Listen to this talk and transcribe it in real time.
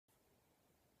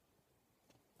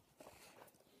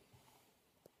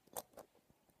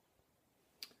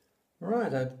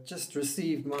Right, I've just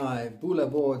received my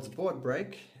Boolah board's board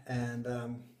break and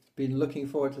been looking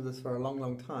forward to this for a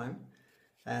long time.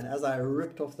 And as I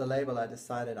ripped off the label, I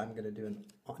decided I'm going to do an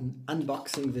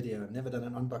unboxing video. I've never done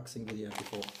an unboxing video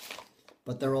before,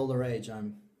 but they're all the rage,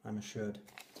 I'm assured.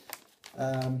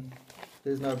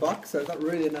 There's no box, so it's not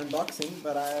really an unboxing,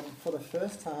 but I am for the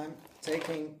first time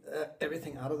taking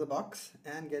everything out of the box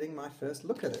and getting my first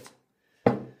look at it.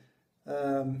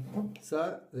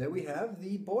 So there we have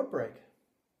the board break.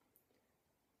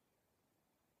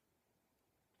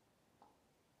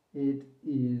 It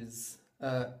is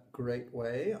a great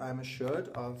way, I'm assured,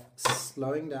 of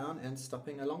slowing down and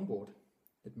stopping a longboard.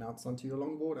 It mounts onto your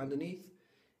longboard underneath,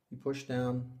 you push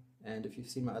down, and if you've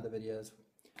seen my other videos,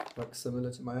 it works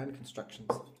similar to my own constructions.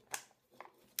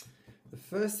 The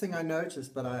first thing I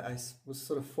noticed, but I was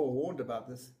sort of forewarned about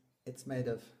this, it's made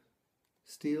of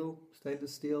steel,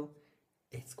 stainless steel.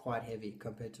 It's quite heavy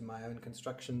compared to my own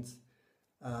constructions.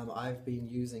 I've been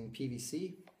using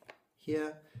PVC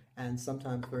here and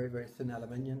sometimes very thin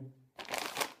aluminium,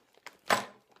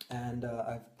 and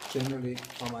I've generally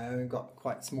on my own got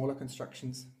quite smaller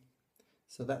constructions.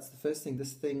 So that's the first thing.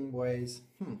 This thing weighs,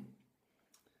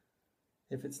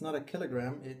 if it's not a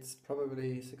kilogram, it's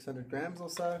probably 600 grams or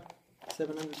so,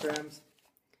 700 grams.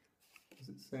 Does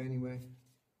it say anyway?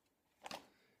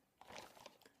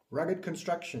 Rugged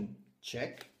construction.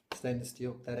 Check. Stainless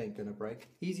steel, that ain't gonna break.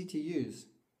 Easy to use,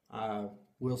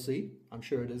 we'll see. I'm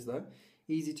sure it is though.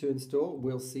 Easy to install,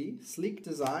 we'll see. Sleek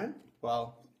design,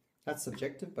 well, that's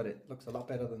subjective, but it looks a lot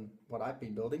better than what I've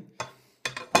been building.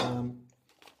 70%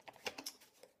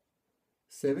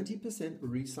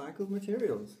 recycled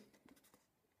materials,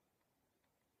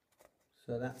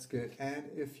 so that's good. And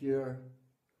if you're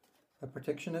a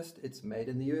protectionist, it's made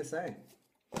in the USA.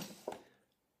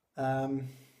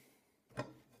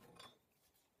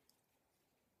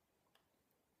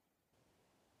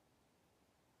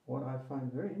 What I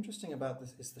find very interesting about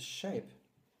this is the shape.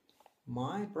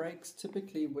 My brakes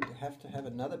typically would have to have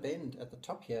another bend at the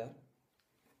top here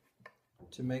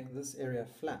to make this area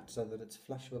flat so that it's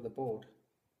flush with the board.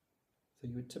 So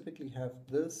you would typically have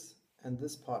this and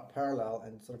this part parallel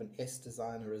and sort of an S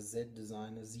design or a Z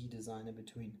design, a Z design in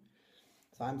between.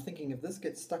 So I'm thinking if this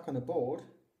gets stuck on a board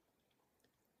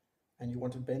and you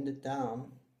want to bend it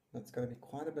down, that's going to be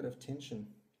quite a bit of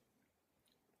tension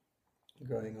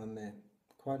going on there.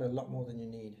 Quite a lot more than you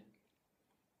need.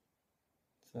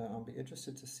 So I'll be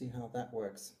interested to see how that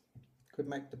works. Could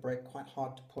make the brake quite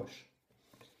hard to push.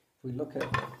 If we look at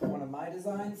one of my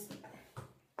designs,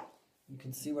 you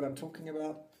can see what I'm talking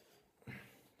about.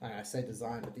 I say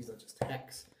design, but these are just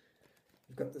hacks.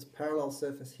 You've got this parallel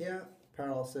surface here,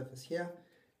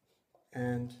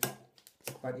 and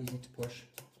it's quite easy to push.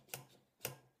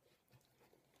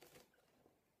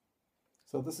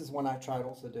 So this is one I tried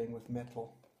also doing with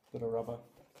metal, bit of rubber.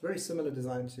 Very similar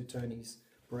design to Tony's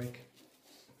brake.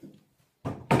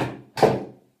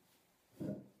 And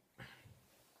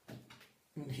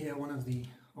here one of the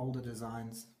older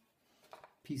designs,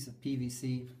 piece of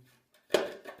PVC,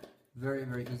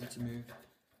 very easy to move.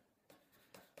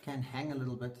 Can hang a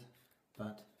little bit,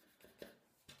 but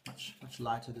much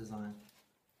lighter design.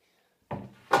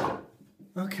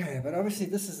 Okay, but obviously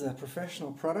this is a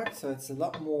professional product, so it's a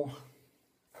lot more.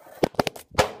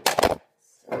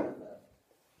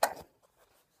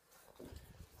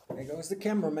 There goes the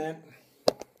cameraman.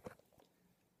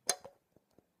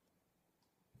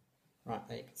 Right,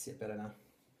 there you can see it better now.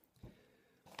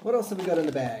 What else have we got in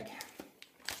the bag?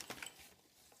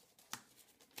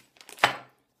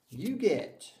 You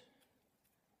get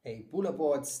a Boolah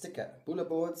board sticker.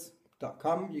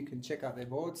 BoolahBoards.com. You can check out their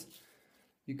boards.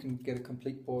 You can get a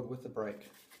complete board with the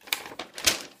brake.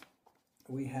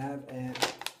 We have a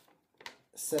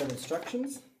set of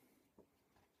instructions.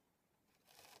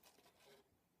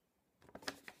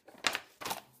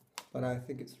 But I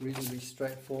think it's reasonably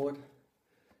straightforward.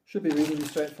 Should be reasonably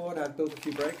straightforward. I've built a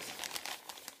few brakes.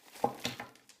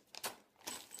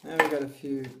 And we got a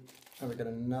few, we got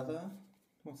another,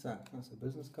 what's that? That's a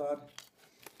business card.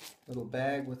 Little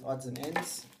bag with odds and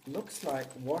ends. Looks like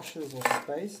washers or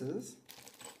spacers.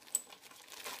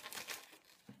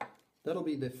 That'll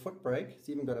be the foot brake. It's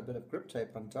even got a bit of grip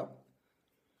tape on top.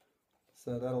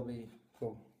 So that'll be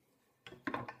for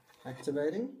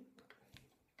activating.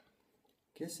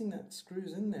 Guessing that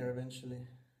screws in there eventually.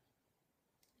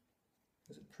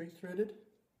 Is it pre-threaded?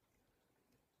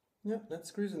 Yep, that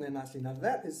screws in there nicely. Now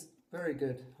that is very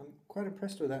good. I'm quite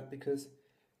impressed with that because,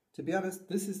 to be honest,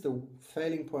 this is the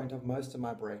failing point of most of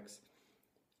my brakes.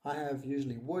 I have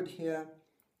usually wood here,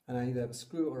 and I either have a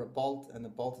screw or a bolt, and the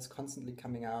bolt is constantly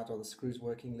coming out or the screw's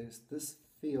working loose. This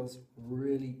feels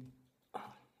really,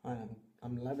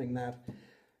 I'm loving that.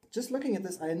 Just looking at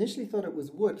this, I initially thought it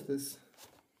was wood, this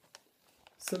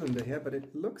cylinder here, but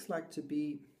it looks like to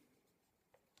be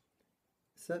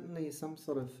certainly some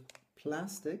sort of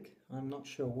plastic. I'm not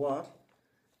sure what.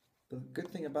 But the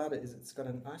good thing about it is it's got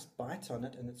a nice bite on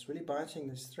it, and it's really biting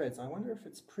these threads. I wonder if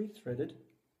it's pre-threaded.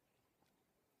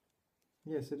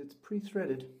 Yes, it's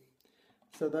pre-threaded.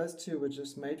 So those two were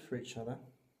just made for each other.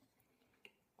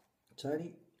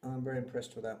 Tony, I'm very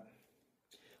impressed with that.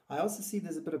 I also see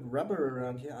there's a bit of rubber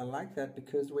around here. I like that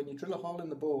because when you drill a hole in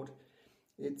the board,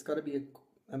 it's got to be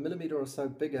a millimeter or so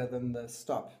bigger than the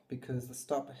stop, because the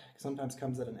stop sometimes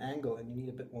comes at an angle and you need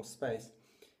a bit more space.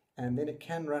 And then it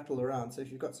can rattle around. So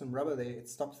if you've got some rubber there, it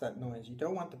stops that noise. You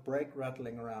don't want the brake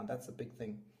rattling around. That's a big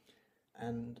thing.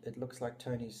 And it looks like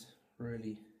Tony's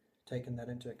really taken that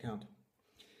into account.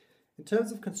 In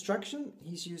terms of construction,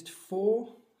 he's used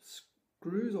 4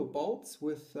 screws or bolts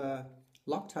with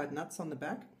Loctite nuts on the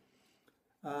back.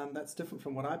 That's different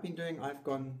from what I've been doing. I've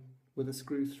gone with a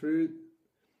screw through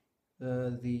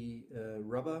the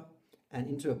rubber and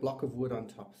into a block of wood on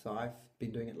top. So I've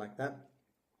been doing it like that.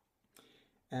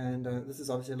 And this is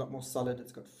obviously a lot more solid.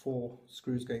 It's got 4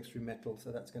 screws going through metal,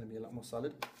 so that's going to be a lot more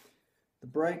solid. The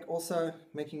brake, also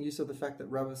making use of the fact that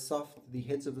rubber is soft, the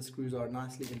heads of the screws are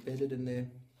nicely embedded in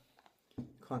there.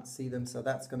 Can't see them, so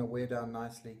that's going to wear down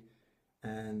nicely.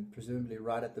 And presumably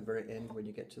right at the very end, when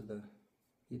you get to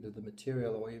either the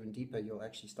material or even deeper, you'll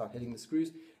actually start hitting the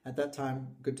screws. At that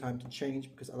time, good time to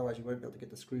change, because otherwise you won't be able to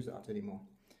get the screws out anymore.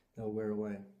 They'll wear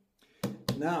away.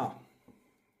 Now,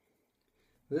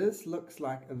 this looks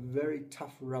like a very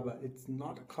tough rubber. It's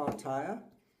not a car tire,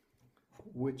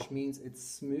 which means it's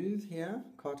smooth here.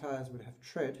 Car tires would have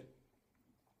tread.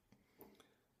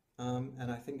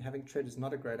 And I think having tread is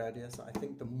not a great idea. So I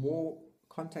think the more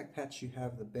contact patch you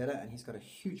have, the better. And he's got a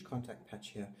huge contact patch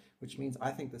here, which means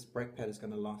I think this brake pad is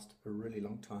going to last a really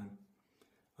long time.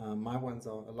 My ones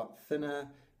are a lot thinner.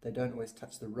 They don't always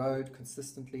touch the road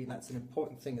consistently. And that's an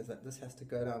important thing, is that this has to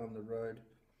go down on the road.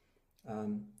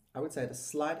 I would say at a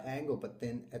slight angle, but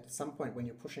then at some point when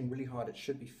you're pushing really hard, it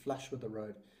should be flush with the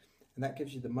road. And that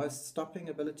gives you the most stopping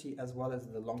ability as well as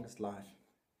the longest life.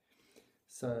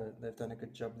 So they've done a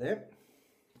good job there.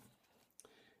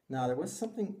 Now there was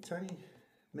something, Tony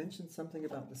mentioned something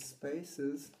about the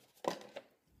spacers.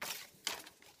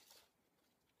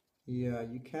 Yeah,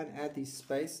 you can add these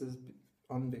spacers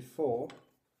on before,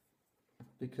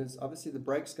 because obviously the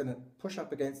brake's going to push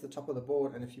up against the top of the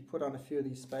board, and if you put on a few of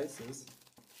these spacers,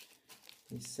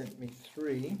 he sent me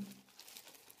 3,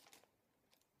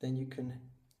 then you can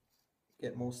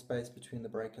get more space between the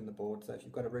brake and the board. So if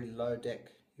you've got a very low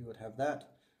deck, you would have that,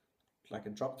 like a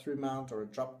drop-through mount or a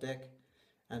drop deck,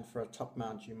 and for a top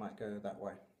mount you might go that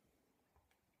way.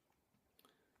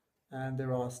 And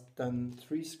there are done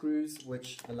 3 screws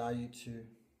which allow you to,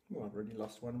 well, I've already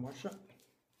lost one washer.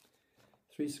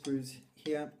 3 screws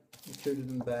here included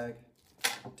in the bag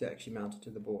to actually mount it to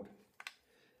the board.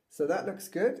 So that looks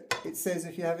good. It says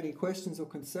if you have any questions or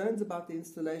concerns about the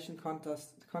installation,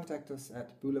 contact us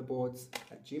at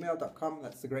boolahboards@gmail.com.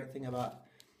 That's the great thing about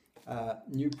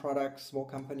new products, small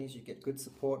companies. You get good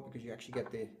support because you actually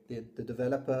get the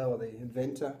developer or the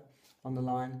inventor on the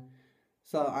line.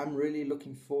 So I'm really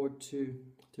looking forward to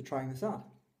trying this out.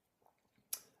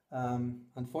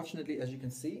 Unfortunately, as you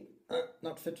can see,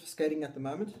 not fit for skating at the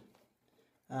moment.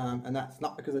 And that's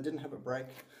not because I didn't have a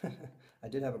brake. I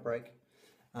did have a brake.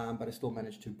 But I still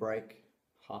managed to break,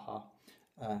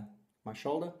 my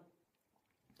shoulder.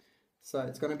 So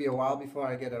it's going to be a while before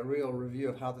I get a real review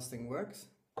of how this thing works.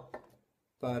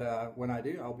 But when I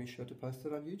do, I'll be sure to post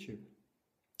it on YouTube.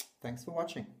 Thanks for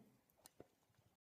watching.